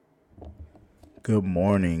Good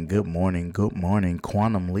morning, good morning, good morning,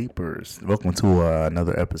 Quantum Leapers. Welcome to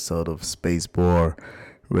another episode of SpaceBar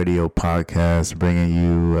Radio Podcast, bringing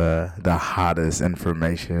you the hottest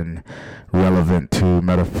information relevant to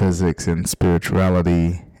metaphysics and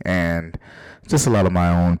spirituality, and just a lot of my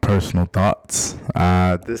own personal thoughts.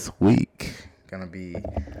 This week, gonna be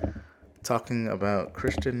talking about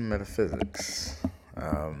Christian metaphysics.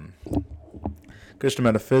 Christian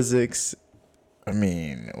metaphysics.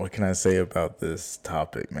 What can I say about this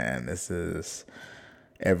topic, man? This is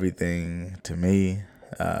everything to me.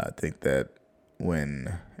 I think that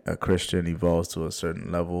when a Christian evolves to a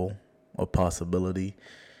certain level of possibility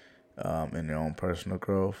in their own personal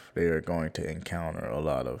growth, they are going to encounter a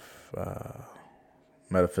lot of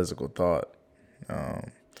metaphysical thought.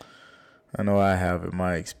 I know I have in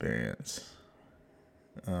my experience.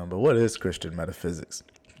 But what is Christian metaphysics?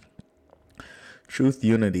 Truth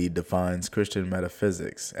Unity defines Christian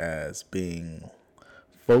metaphysics as being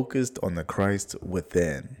focused on the Christ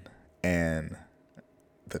within and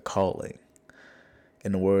the calling,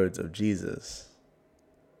 in the words of Jesus,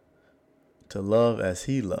 to love as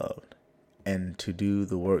he loved and to do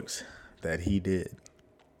the works that he did.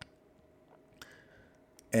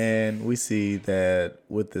 And we see that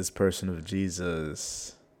with this person of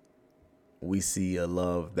Jesus, we see a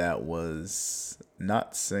love that was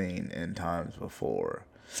not seen in times before.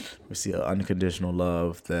 We see an unconditional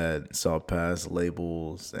love that saw past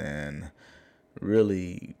labels and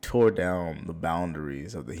really tore down the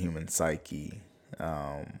boundaries of the human psyche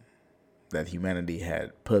that humanity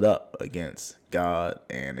had put up against God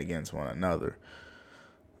and against one another.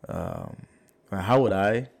 How would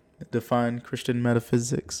I define Christian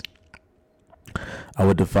metaphysics? I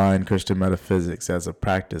would define Christian metaphysics as a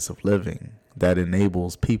practice of living that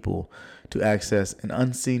enables people to access an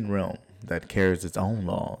unseen realm that carries its own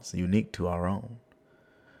laws, unique to our own.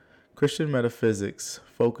 Christian metaphysics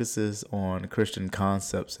focuses on Christian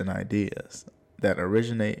concepts and ideas that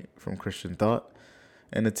originate from Christian thought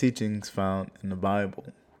and the teachings found in the Bible.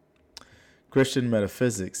 Christian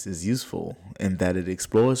metaphysics is useful in that it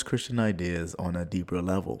explores Christian ideas on a deeper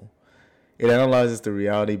level. It analyzes the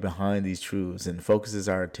reality behind these truths and focuses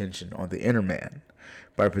our attention on the inner man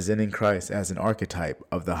by presenting Christ as an archetype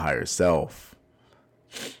of the higher self.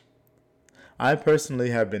 I personally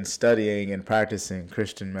have been studying and practicing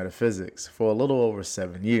Christian metaphysics for a little over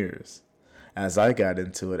 7 years, as I got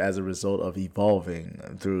into it as a result of evolving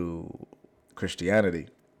through Christianity.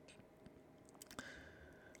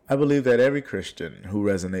 I believe that every Christian who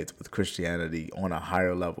resonates with Christianity on a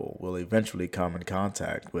higher level will eventually come in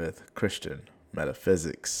contact with Christian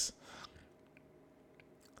metaphysics.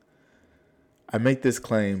 I make this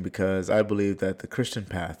claim because I believe that the Christian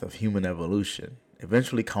path of human evolution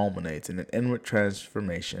eventually culminates in an inward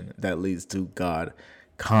transformation that leads to God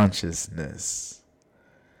consciousness.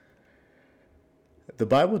 The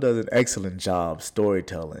Bible does an excellent job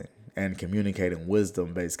storytelling and communicating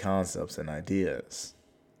wisdom-based concepts and ideas.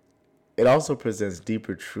 It also presents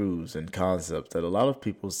deeper truths and concepts that a lot of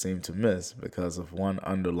people seem to miss because of one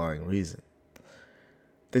underlying reason.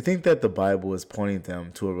 They think that the Bible is pointing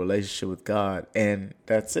them to a relationship with God, and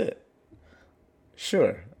that's it.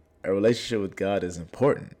 Sure, a relationship with God is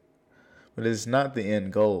important, but it is not the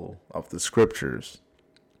end goal of the scriptures.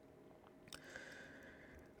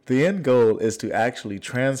 The end goal is to actually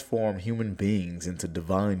transform human beings into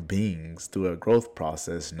divine beings through a growth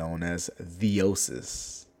process known as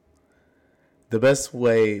theosis. The best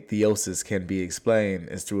way theosis can be explained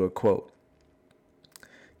is through a quote.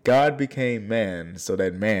 God became man so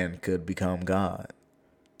that man could become God.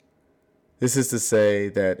 This is to say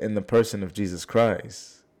that in the person of Jesus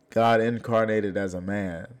Christ, God incarnated as a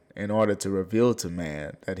man in order to reveal to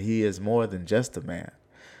man that he is more than just a man,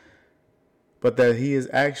 but that he is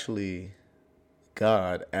actually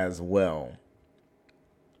God as well.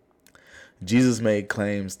 Jesus made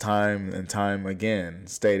claims time and time again,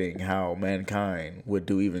 stating how mankind would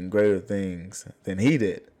do even greater things than he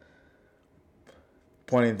did,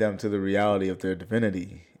 pointing them to the reality of their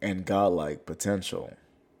divinity and godlike potential.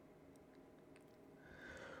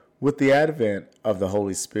 With the advent of the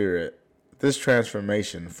Holy Spirit, this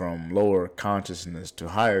transformation from lower consciousness to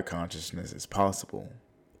higher consciousness is possible.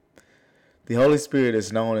 The Holy Spirit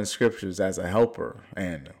is known in scriptures as a helper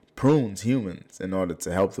and prunes humans in order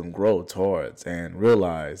to help them grow towards and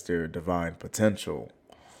realize their divine potential.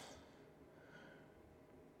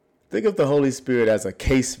 Think of the Holy Spirit as a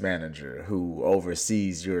case manager who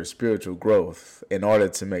oversees your spiritual growth in order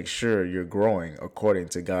to make sure you're growing according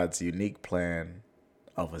to God's unique plan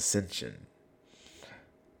of ascension.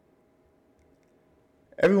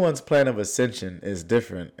 Everyone's plan of ascension is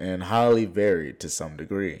different and highly varied to some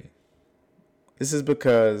degree. This is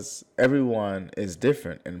because everyone is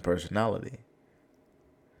different in personality.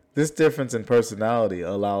 This difference in personality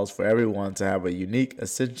allows for everyone to have a unique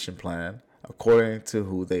ascension plan according to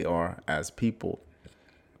who they are as people.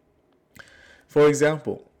 For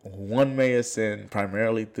example, one may ascend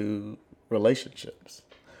primarily through relationships,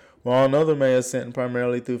 while another may ascend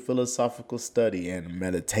primarily through philosophical study and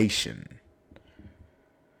meditation.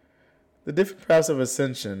 The different paths of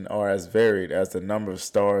ascension are as varied as the number of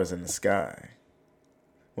stars in the sky.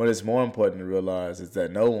 What is more important to realize is that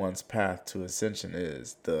no one's path to ascension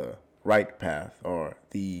is the right path or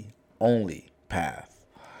the only path.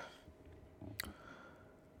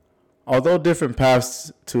 Although different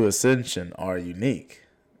paths to ascension are unique,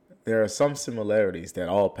 there are some similarities that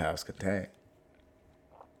all paths contain.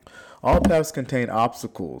 All paths contain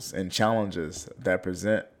obstacles and challenges that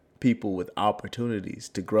present people with opportunities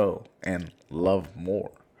to grow and love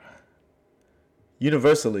more.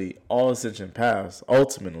 Universally, all ascension paths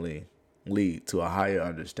ultimately lead to a higher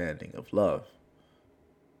understanding of love.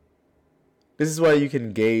 This is why you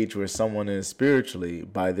can gauge where someone is spiritually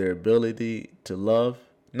by their ability to love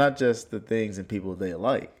not just the things and people they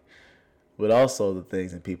like, but also the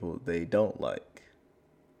things and people they don't like.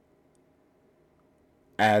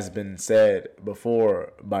 As been said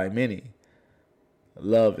before by many,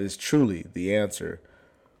 love is truly the answer.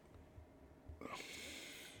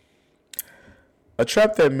 A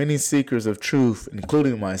trap that many seekers of truth,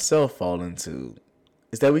 including myself, fall into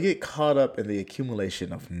is that we get caught up in the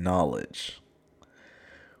accumulation of knowledge.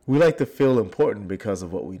 We like to feel important because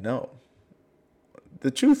of what we know.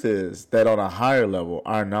 The truth is that on a higher level,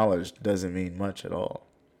 our knowledge doesn't mean much at all.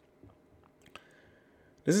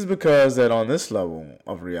 This is because that on this level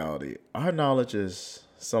of reality, our knowledge is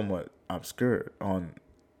somewhat obscured. On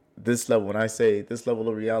this level, when I say this level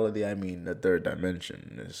of reality, I mean the third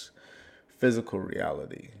dimension, this physical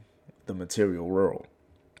reality, the material world.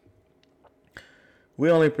 We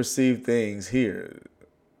only perceive things here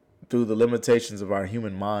through the limitations of our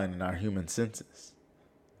human mind and our human senses.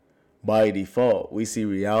 By default, we see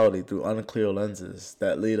reality through unclear lenses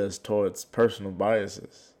that lead us towards personal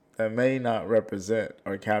biases that may not represent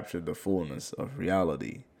or capture the fullness of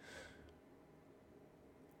reality.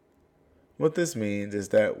 What this means is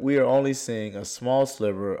that we are only seeing a small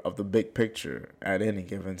sliver of the big picture at any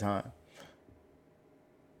given time.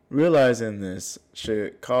 Realizing this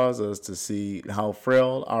should cause us to see how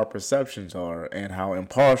frail our perceptions are and how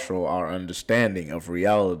impartial our understanding of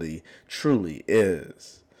reality truly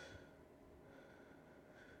is.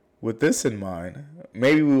 With this in mind,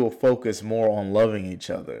 maybe we will focus more on loving each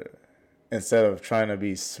other instead of trying to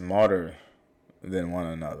be smarter than one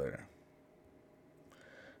another.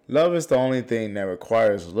 Love is the only thing that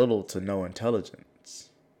requires little to no intelligence,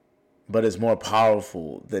 but is more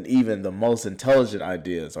powerful than even the most intelligent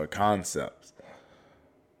ideas or concepts.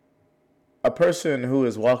 A person who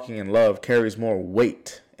is walking in love carries more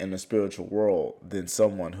weight in the spiritual world than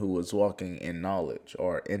someone who is walking in knowledge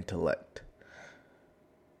or intellect.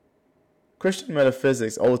 Christian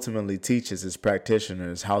metaphysics ultimately teaches its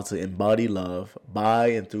practitioners how to embody love by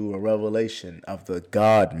and through a revelation of the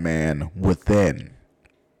God-man within.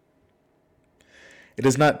 It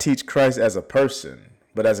does not teach Christ as a person,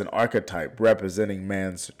 but as an archetype representing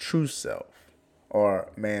man's true self,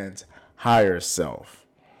 or man's higher self.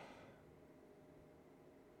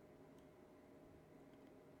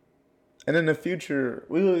 And in the future,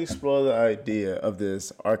 we will explore the idea of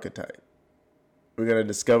this archetype. We're going to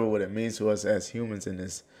discover what it means to us as humans in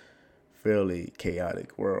this fairly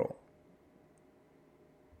chaotic world.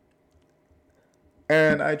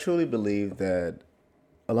 And I truly believe that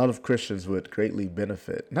a lot of Christians would greatly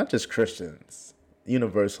benefit, not just Christians,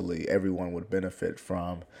 universally everyone would benefit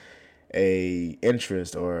from a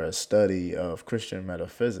interest or a study of Christian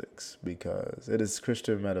metaphysics, because it is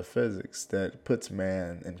Christian metaphysics that puts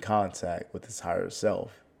man in contact with his higher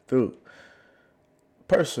self through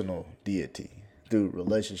personal deity, through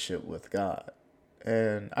relationship with God.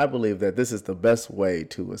 And I believe that this is the best way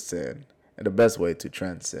to ascend and the best way to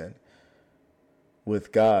transcend,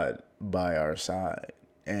 with God by our side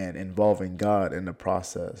and involving God in the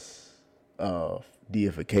process of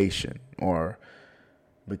deification or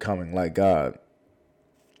becoming like God.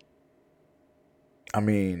 I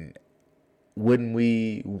mean, wouldn't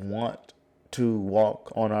we want to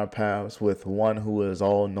walk on our paths with one who is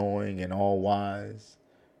all-knowing and all-wise,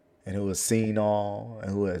 and who has seen all,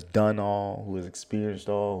 and who has done all, who has experienced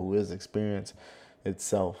all, who is experience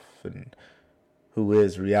itself, and who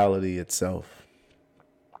is reality itself?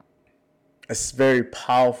 It's a very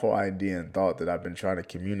powerful idea and thought that I've been trying to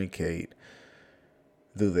communicate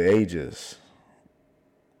through the ages.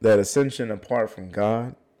 That ascension apart from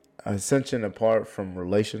God ascension apart from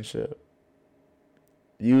relationship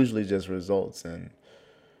usually just results in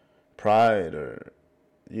pride or,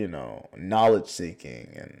 knowledge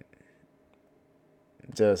seeking and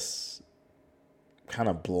just kind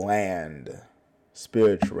of bland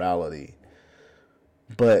spirituality.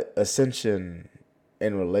 But ascension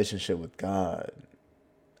in relationship with God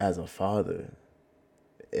as a father,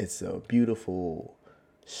 it's a beautiful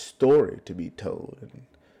story to be told. And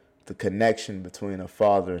the connection between a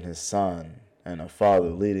father and his son, and a father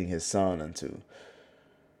leading his son into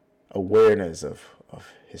awareness of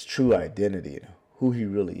his true identity and who he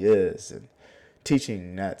really is, and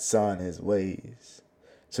teaching that son his ways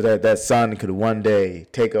so that that son could one day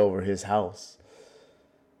take over his house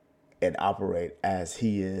and operate as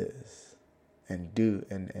he is and do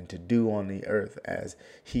and to do on the earth as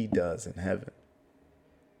he does in heaven.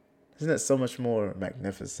 Isn't that so much more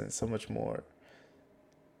magnificent, so much more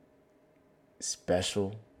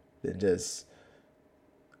special than just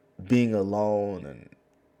being alone and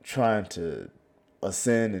trying to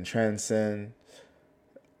ascend and transcend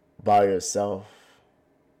by yourself?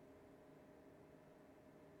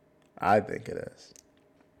 I think it is.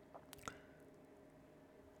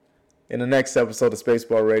 In the next episode of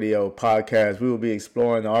SpaceBar Radio podcast, we will be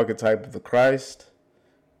exploring the archetype of the Christ,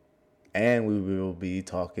 and we will be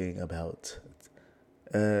talking about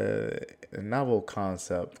a novel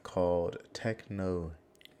concept called techno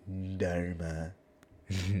dharma.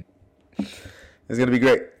 It's going to be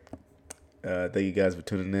great. Thank you guys for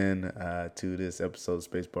tuning in to this episode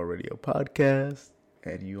of SpaceBar Radio podcast,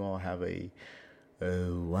 and you all have a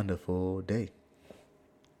wonderful day.